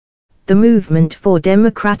The Movement for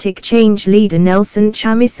Democratic Change leader Nelson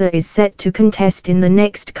Chamisa is set to contest in the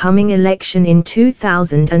next coming election in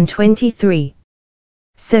 2023.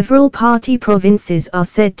 Several party provinces are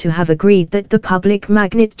said to have agreed that the public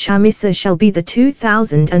magnate Chamisa shall be the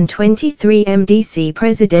 2023 MDC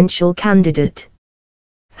presidential candidate.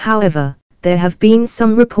 However, there have been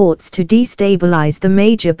some reports to destabilize the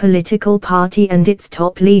major political party and its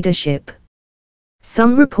top leadership.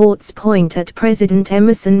 Some reports point at President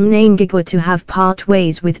Emerson Mnangagwa to have part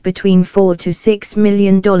ways with between $4 to $6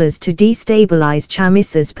 million to destabilize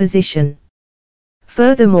Chamisa's position.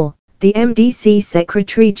 Furthermore, the MDC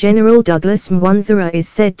Secretary General Douglas Mwanzara is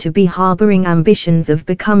said to be harboring ambitions of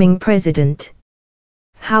becoming president.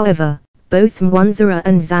 However, both Mwanzara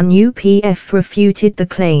and ZANU-PF refuted the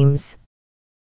claims.